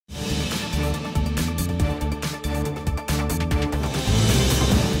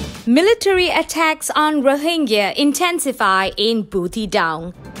Military attacks on Rohingya intensify in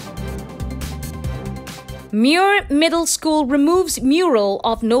Buthidaung. Muir Middle School removes mural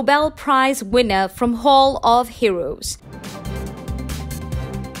of Nobel Prize winner from Hall of Heroes.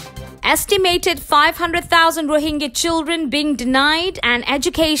 Estimated 500,000 Rohingya children being denied an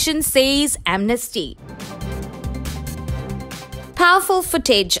education, says Amnesty. Powerful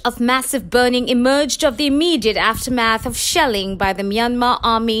footage of massive burning emerged of the immediate aftermath of shelling by the Myanmar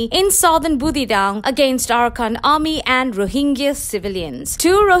army in southern Buthidaung against Arakan army and Rohingya civilians.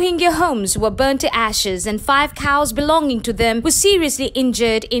 2 Rohingya homes were burnt to ashes and 5 cows belonging to them were seriously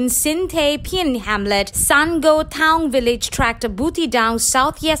injured in Sinthe Pien hamlet, Sango town village tract of Buthidaung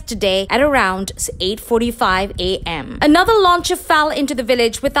south yesterday at around 8:45 a.m. Another launcher fell into the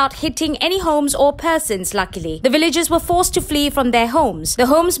village without hitting any homes or persons, luckily. The villagers were forced to flee from their homes. The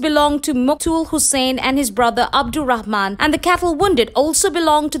homes belonged to Muktul Hussain and his brother Abdur Rahman, and the cattle wounded also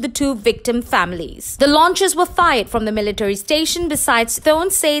belonged to the 2 victim families. The launchers were fired from the military station besides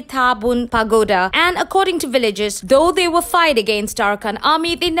Thon Se Thabun Pagoda, and according to villagers, though they were fired against Arakan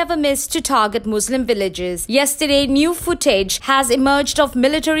army, they never missed to target Muslim villages. Yesterday, new footage has emerged of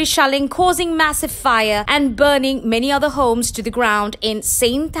military shelling causing massive fire and burning many other homes to the ground in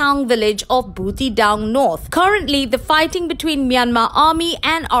Saintaung village of Buthidaung North. Currently, the fighting between Myanmar army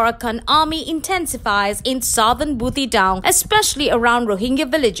and Arakan army intensifies in southern Buthidaung, especially around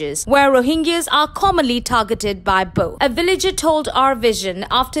Rohingya villages, where Rohingyas are commonly targeted by both. A villager told Our Vision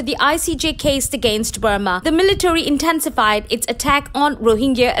after the ICJ case against Burma, the military intensified its attack on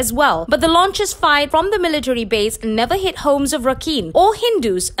Rohingya as well. But the launchers fired from the military base never hit homes of Rakhine or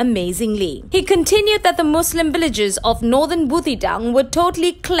Hindus, amazingly. He continued that the Muslim villages of northern Buthidaung were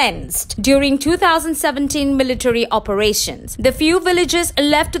totally cleansed during 2017 military operations. The few villages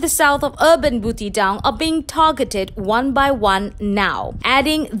left to the south of urban Buthidaung are being targeted one by one now,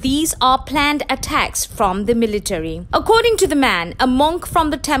 adding these are planned attacks from the military. According to the man, a monk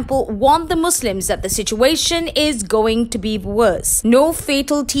from the temple warned the Muslims that the situation is going to be worse. No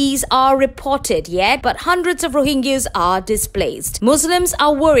fatalities are reported yet, but hundreds of Rohingyas are displaced. Muslims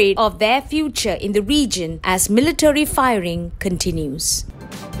are worried of their future in the region as military firing continues.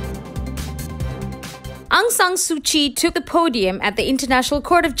 Aung San Suu Kyi took the podium at the International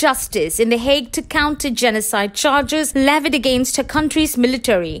Court of Justice in The Hague to counter genocide charges levied against her country's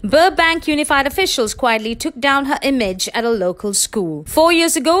military. Burbank Unified officials quietly took down her image at a local school. 4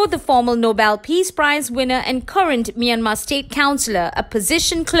 years ago, the former Nobel Peace Prize winner and current Myanmar State Councillor, a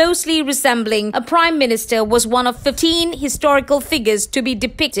position closely resembling a prime minister, was one of 15 historical figures to be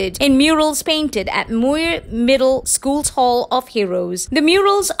depicted in murals painted at Muir Middle School's Hall of Heroes. The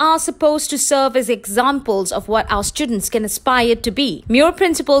murals are supposed to serve as examples of what our students can aspire to be. Muir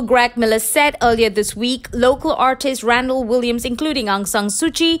Principal Greg Miller said earlier this week local artist Randall Williams, including Aung San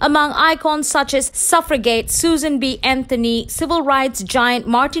Suu Kyi, among icons such as suffragette Susan B. Anthony, civil rights giant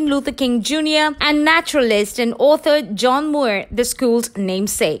Martin Luther King Jr., and naturalist and author John Muir, the school's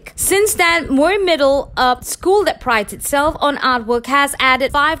namesake. Since then, Muir Middle, a school that prides itself on artwork, has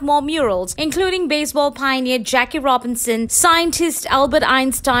added 5 more murals, including baseball pioneer Jackie Robinson, scientist Albert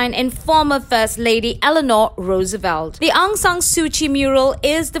Einstein, and former First Lady Eleanor Roosevelt. The Aung San Suu Kyi mural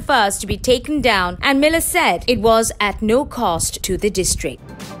is the first to be taken down, and Miller said it was at no cost to the district.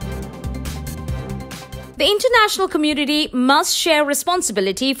 The international community must share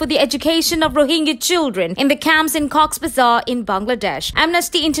responsibility for the education of Rohingya children in the camps in Cox's Bazar in Bangladesh,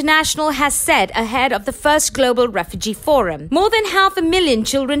 Amnesty International has said ahead of the first Global Refugee Forum. More than 500,000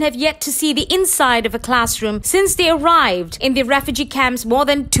 children have yet to see the inside of a classroom since they arrived in the refugee camps more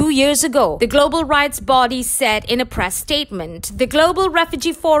than 2 years ago, the global rights body said in a press statement. The Global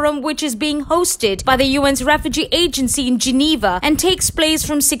Refugee Forum, which is being hosted by the UN's Refugee Agency in Geneva and takes place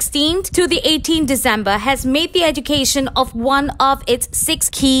from 16th to the 18th December, has made the education of one of its 6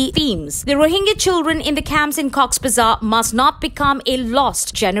 key themes. The Rohingya children in the camps in Cox's Bazar must not become a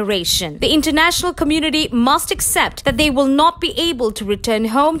lost generation. The international community must accept that they will not be able to return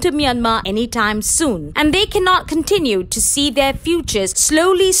home to Myanmar anytime soon, and they cannot continue to see their futures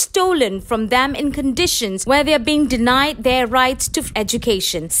slowly stolen from them in conditions where they are being denied their rights to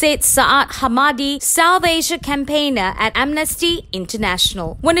education, said Saad Hamadi, South Asia campaigner at Amnesty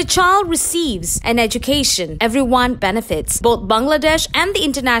International. When a child receives an education, everyone benefits. Both Bangladesh and the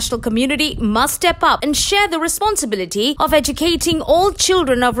international community must step up and share the responsibility of educating all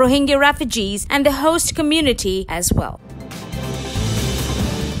children of Rohingya refugees and the host community as well.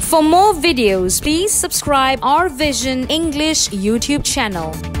 For more videos, please subscribe our Vision English YouTube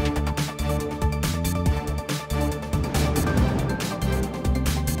channel.